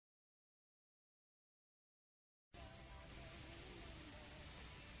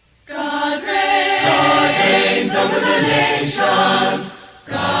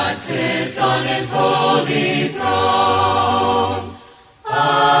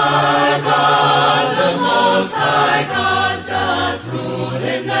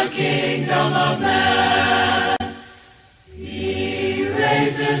kingdom of man. He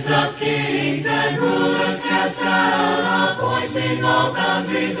raises up kings and rulers cast down, appointing all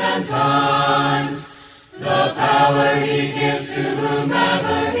boundaries and times. The power he gives to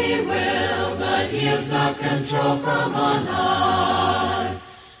whomever he will, but he has not control from on high.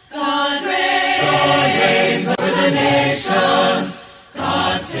 God reigns over the nations.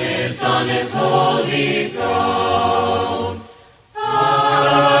 God sits on his holy throne.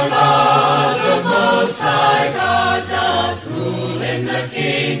 Our God, the Most High God, doth rule in the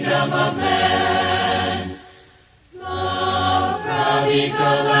kingdom of man. The proud he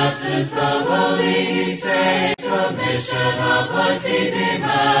collapses, the lowly he saves, submission of hearts he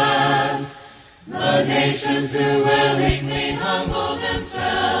demands. The nations who willingly humble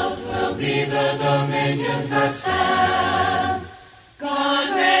themselves will be the dominions that stand. God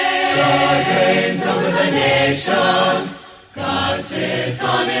reigns over the nations. God sits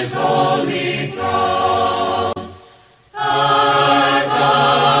on his holy throne. Our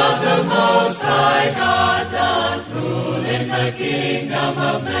God, the Most High God, doth rule in the kingdom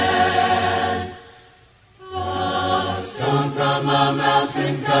of man. A stone from a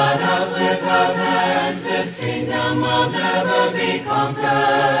mountain cut out without hands, this kingdom will never be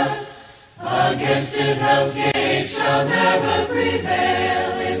conquered. Against it hell's gate shall never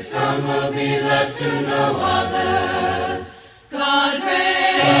prevail, its throne will be left to no other. God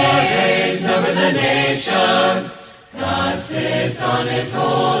reigns over the nations. God sits on his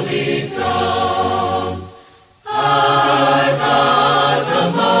holy throne. Our God, the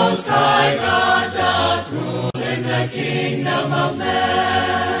Most High God, doth rule in the kingdom of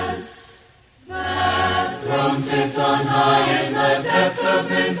man. That throne sits on high in the depths of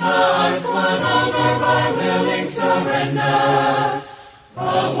men's hearts, won over by willing surrender.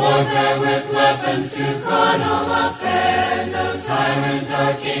 A warfare with weapons to carnal affair, no tyrant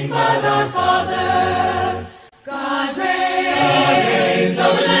our king but our Father. God reigns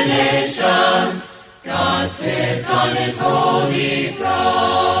over the nations. God sits on his holy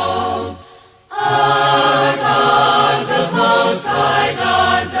throne. Our God, the Most High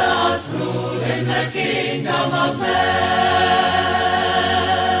God, doth rule in the kingdom of man.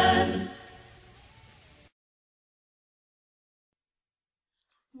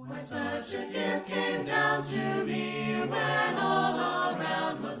 When such a gift came down to me, when all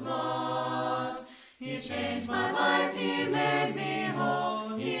around was lost, he changed my life, he made me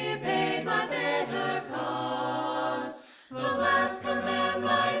whole, he paid my bitter cost. The last command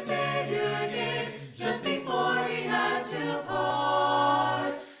my Savior gave, just before he had to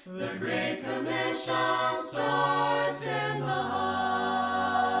part. The Great Commission starts in the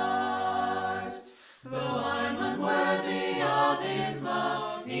heart. Though I'm unworthy of his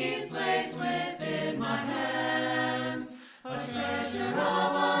love, he's placed within my hands a treasure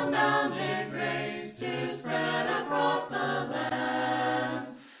of unbounded grace to spread across the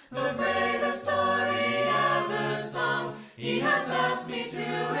lands. The greatest story ever sung, he has asked me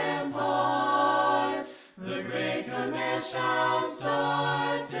to impart. The Great Commission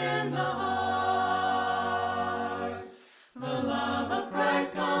starts in the heart. The love of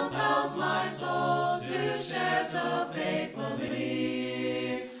Christ compels my soul to share so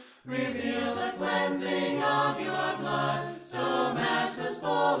faithfully. Reveal the cleansing of your blood, so matchless,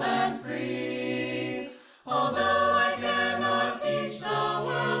 full and free. Although I cannot teach the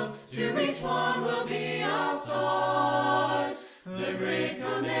world, to reach one will be a start. The Great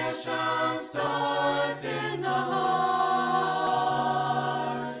Commission starts in the heart.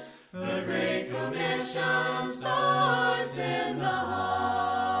 The Great Commission starts in the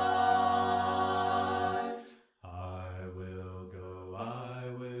heart. I will go, I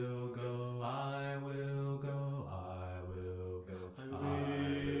will go, I will go, I will go, I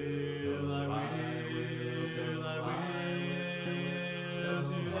will go, I will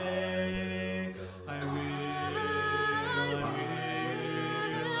today. I will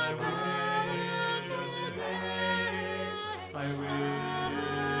today. I will.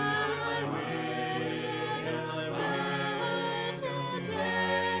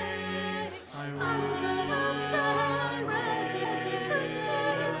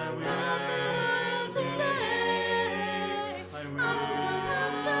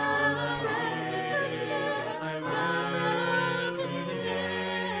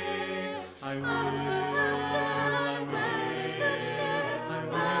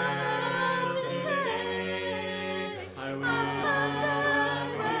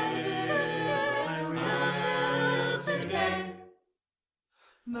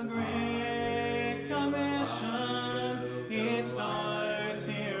 The Great Commission, it starts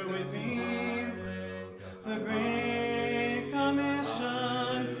here with me. The Great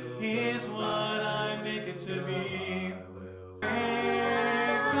Commission,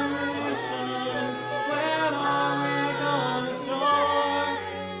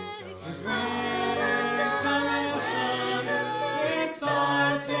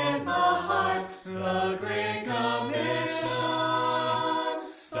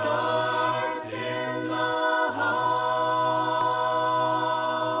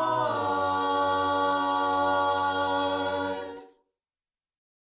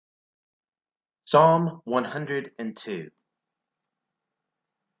 Psalm 102.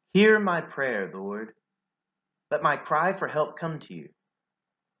 Hear my prayer, Lord. Let my cry for help come to you.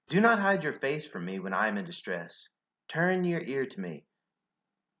 Do not hide your face from me when I am in distress. Turn your ear to me.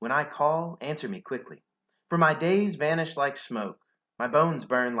 When I call, answer me quickly. For my days vanish like smoke. My bones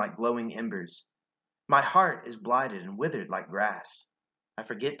burn like glowing embers. My heart is blighted and withered like grass. I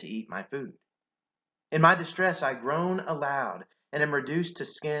forget to eat my food. In my distress I groan aloud and am reduced to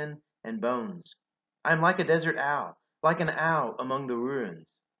skin and bones. I am like a desert owl, like an owl among the ruins.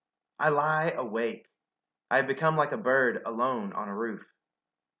 I lie awake. I have become like a bird alone on a roof.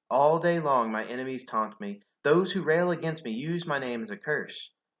 All day long my enemies taunt me. Those who rail against me use my name as a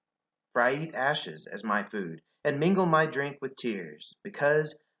curse. For I eat ashes as my food, and mingle my drink with tears,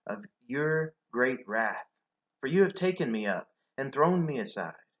 because of your great wrath. For you have taken me up, and thrown me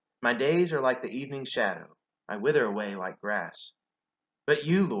aside. My days are like the evening shadow. I wither away like grass. But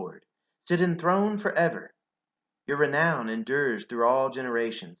you, Lord, sit enthroned forever. Your renown endures through all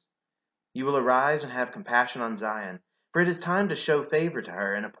generations. You will arise and have compassion on Zion, for it is time to show favor to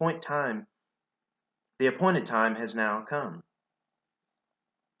her, and the appointed time has now come.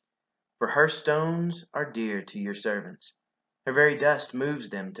 For her stones are dear to your servants. Her very dust moves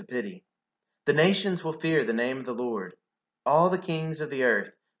them to pity. The nations will fear the name of the Lord. All the kings of the earth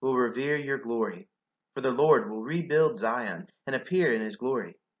will revere your glory. For the Lord will rebuild Zion and appear in his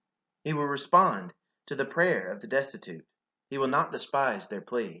glory. He will respond to the prayer of the destitute. He will not despise their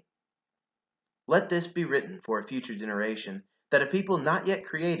plea. Let this be written for a future generation, that a people not yet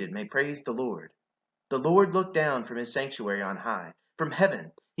created may praise the Lord. The Lord looked down from his sanctuary on high. From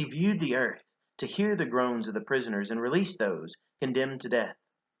heaven he viewed the earth, to hear the groans of the prisoners and release those condemned to death.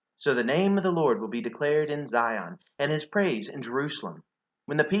 So the name of the Lord will be declared in Zion, and his praise in Jerusalem,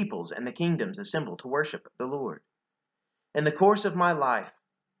 when the peoples and the kingdoms assemble to worship the Lord. In the course of my life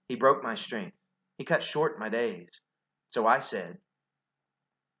he broke my strength. He cut short my days. So I said,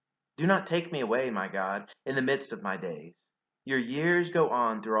 do not take me away, my God, in the midst of my days. Your years go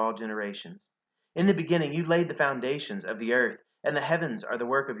on through all generations. In the beginning you laid the foundations of the earth, and the heavens are the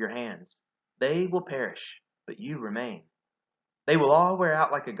work of your hands. They will perish, but you remain. They will all wear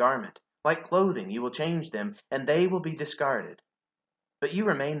out like a garment. Like clothing you will change them, and they will be discarded. But you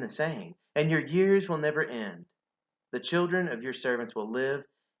remain the same, and your years will never end. The children of your servants will live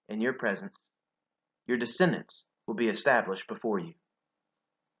in your presence. Your descendants will be established before you.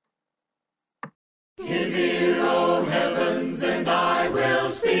 Give ear, O heavens, and I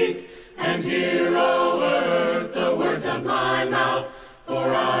will speak, and hear, O earth, the words of my mouth.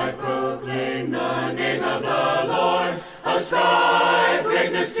 For I proclaim the name of the Lord. Ascribe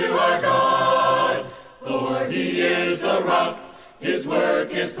greatness to our God. For he is a rock, his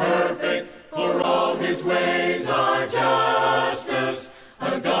work is perfect, for all his ways are justice.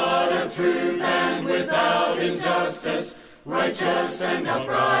 A God of truth and without injustice, righteous and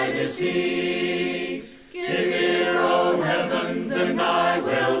upright is he. Give ear, O heavens, and I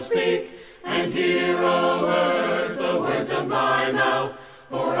will speak, and hear, O earth, the words of my mouth.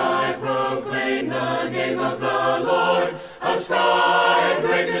 For I proclaim the name of the Lord. Ascribe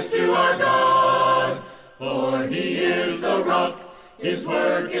greatness to our God. For he is the rock, his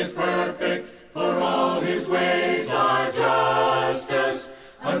work is perfect, for all his ways are justice.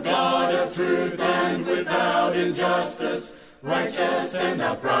 A God of truth and without injustice, righteous and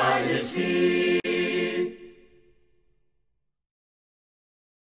upright is he.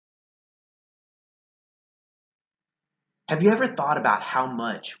 Have you ever thought about how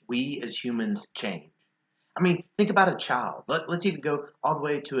much we as humans change? I mean, think about a child. Let's even go all the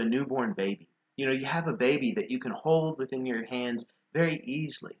way to a newborn baby. You know, you have a baby that you can hold within your hands very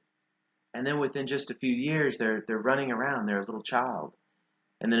easily. And then within just a few years, they're running around. They're a little child.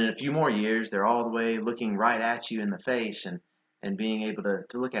 And then in a few more years, they're all the way looking right at you in the face and being able to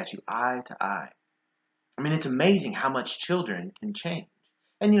look at you eye to eye. I mean, it's amazing how much children can change.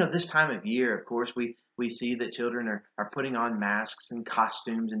 And, you know, this time of year, of course, we see that children are putting on masks and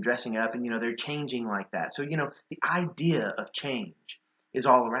costumes and dressing up, and, you know, they're changing like that. So, you know, the idea of change is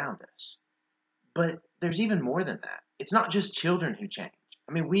all around us. But there's even more than that. It's not just children who change.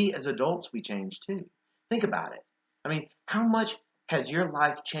 I mean, we as adults, we change too. Think about it. I mean, how much has your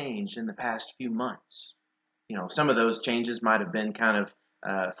life changed in the past few months? You know, some of those changes might have been kind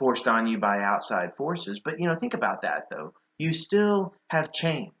of forced on you by outside forces. But, you know, think about that, though. You still have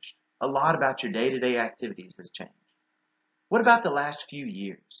changed. A lot about your day-to-day activities has changed. What about the last few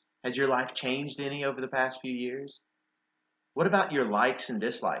years? Has your life changed any over the past few years? What about your likes and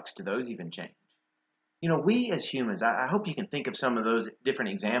dislikes? Do those even change? You know, we as humans, I hope you can think of some of those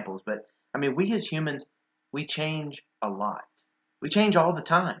different examples, but I mean, we as humans, we change a lot. We change all the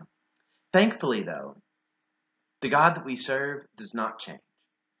time. Thankfully, though, the God that we serve does not change.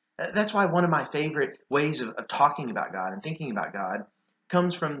 That's why one of my favorite ways of talking about God and thinking about God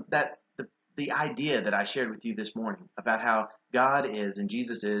comes from the idea that I shared with you this morning about how God is and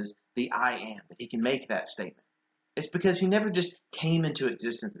Jesus is the I am, that he can make that statement. It's because he never just came into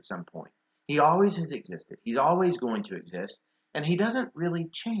existence at some point. He always has existed. He's always going to exist, and he doesn't really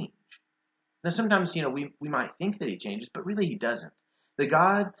change. Now, sometimes, we might think that he changes, but really he doesn't. The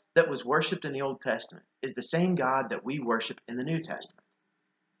God that was worshipped in the Old Testament is the same God that we worship in the New Testament.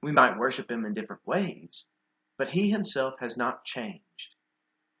 We might worship him in different ways, but he himself has not changed.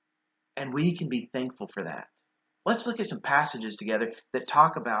 And we can be thankful for that. Let's look at some passages together that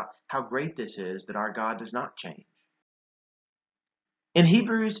talk about how great this is that our God does not change. In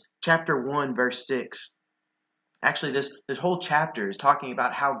Hebrews chapter 1, verse 6, actually this whole chapter is talking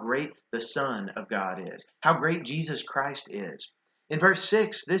about how great the Son of God is, how great Jesus Christ is. In verse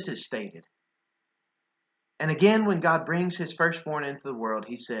 6, this is stated. And again, when God brings his firstborn into the world,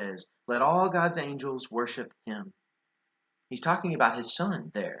 he says, let all God's angels worship him. He's talking about his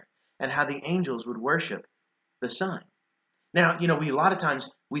Son there and how the angels would worship the Son. Now, a lot of times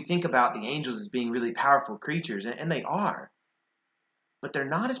we think about the angels as being really powerful creatures, and they are. But they're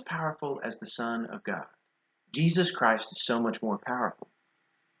not as powerful as the Son of God. Jesus Christ is so much more powerful.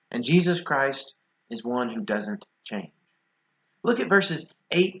 And Jesus Christ is one who doesn't change. Look at verses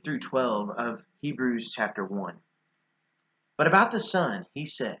 8 through 12 of Hebrews chapter 1. But about the Son, he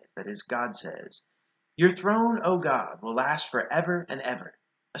says, that is, God says, your throne, O God, will last forever and ever.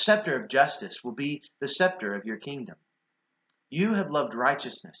 A scepter of justice will be the scepter of your kingdom. You have loved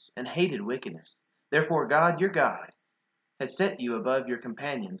righteousness and hated wickedness. Therefore, God, your God, has set you above your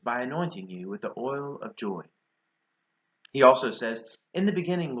companions by anointing you with the oil of joy. He also says, in the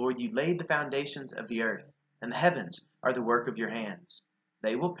beginning, Lord, you laid the foundations of the earth, and the heavens are the work of your hands.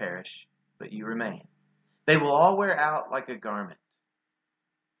 They will perish, but you remain. They will all wear out like a garment.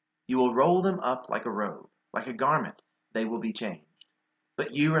 You will roll them up like a robe. Like a garment, they will be changed.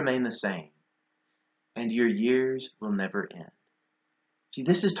 But you remain the same, and your years will never end. See,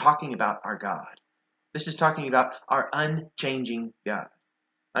 this is talking about our God. This is talking about our unchanging God.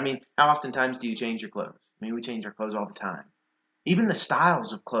 I mean, how oftentimes do you change your clothes? I mean, we change our clothes all the time. Even the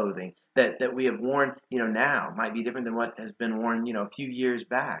styles of clothing that we have worn, now might be different than what has been worn, a few years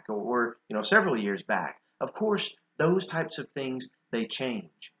back or several years back. Of course, those types of things, they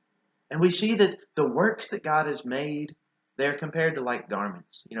change. And we see that the works that God has made, they're compared to like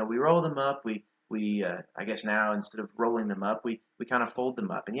garments. We roll them up. I guess now instead of rolling them up, we kind of fold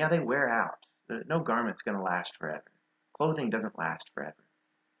them up. And yeah, they wear out. No garment's going to last forever. Clothing doesn't last forever.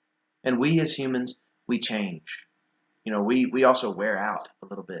 And we as humans, we change. We also wear out a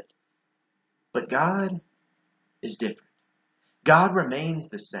little bit. But God is different. God remains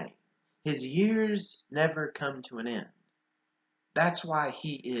the same. His years never come to an end. That's why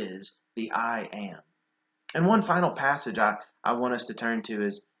he is the I am. And one final passage I want us to turn to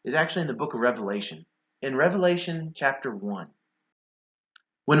is actually in the book of Revelation. In Revelation chapter 1.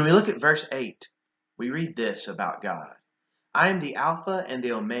 When we look at verse 8, we read this about God. I am the Alpha and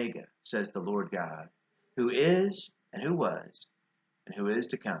the Omega, says the Lord God, who is and who was and who is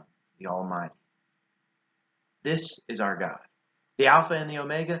to come, the Almighty. This is our God. The Alpha and the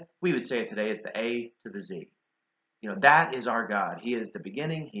Omega, we would say it today, is the A to the Z. That is our God. He is the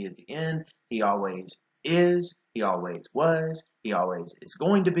beginning. He is the end. He always is. He always was. He always is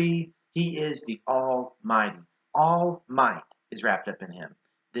going to be. He is the Almighty. All might is wrapped up in him.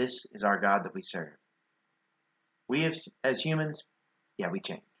 This is our God that we serve. We as humans, we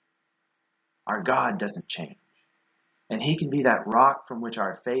change. Our God doesn't change. And he can be that rock from which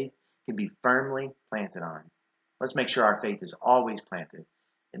our faith can be firmly planted on. Let's make sure our faith is always planted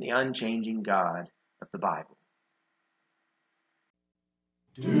in the unchanging God of the Bible.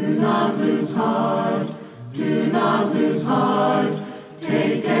 Do not lose heart, do not lose heart.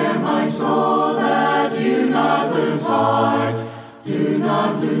 Take care, my soul, that you not lose heart. Do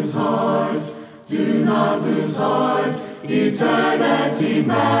not lose heart, do not lose heart. Eternity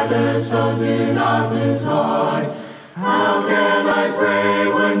matters, so do not lose heart. How can I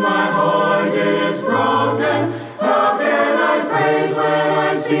pray when my heart is broken? How can I praise when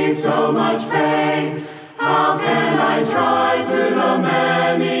I see so much pain? How can I try through the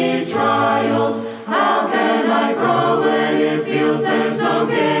many trials? How can I grow when it feels there's no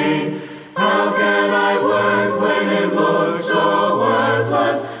gain? How can I work when it looks so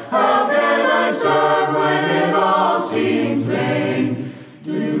worthless? How can I serve when it all seems vain?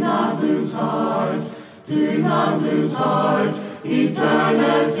 Do not lose heart, do not lose heart.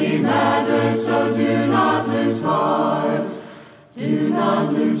 Eternity matters, so do not lose heart. Do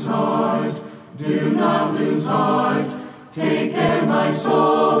not lose heart, do not lose heart. Take care, my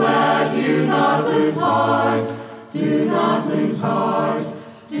soul, that you not lose heart. Do not lose heart,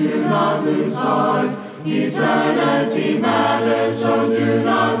 do not lose heart. Eternity matters, so do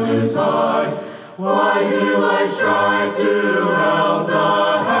not lose heart. Why do I strive to help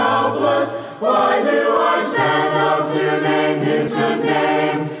the helpless? Why do I stand up to name his good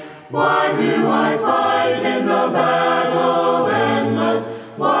name? Why do I fight in the battle endless?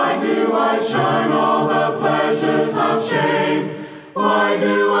 Why do I shun all the pleasures of shame? Why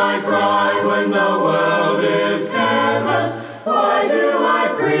do I cry when the world is careless? Why do I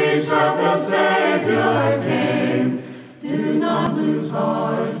preach that the Savior came? Do not lose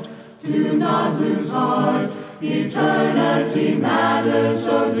heart, do not lose heart. Eternity matters,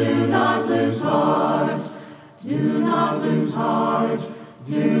 so do not lose heart. Do not lose heart,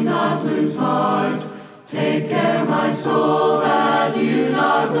 do not lose heart. Take care, my soul, that you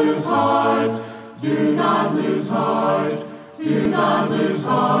not lose heart. Do not lose heart, do not lose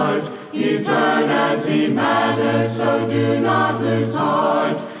heart. Eternity matters, so do not lose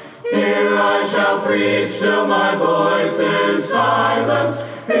heart. Here I shall preach till my voice is silenced.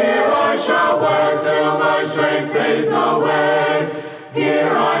 Here I shall work till my strength fades away.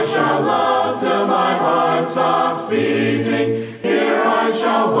 Here I shall love till my heart stops beating. Here I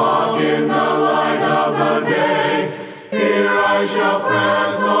shall walk in the light of the day. Here I shall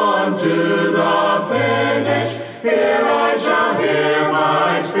press on to the finish. Here I shall hear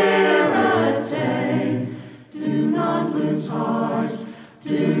my spirit say, do not lose heart,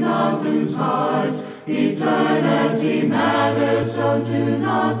 do not lose heart. Eternity matters, so do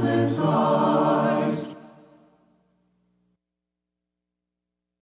not lose heart.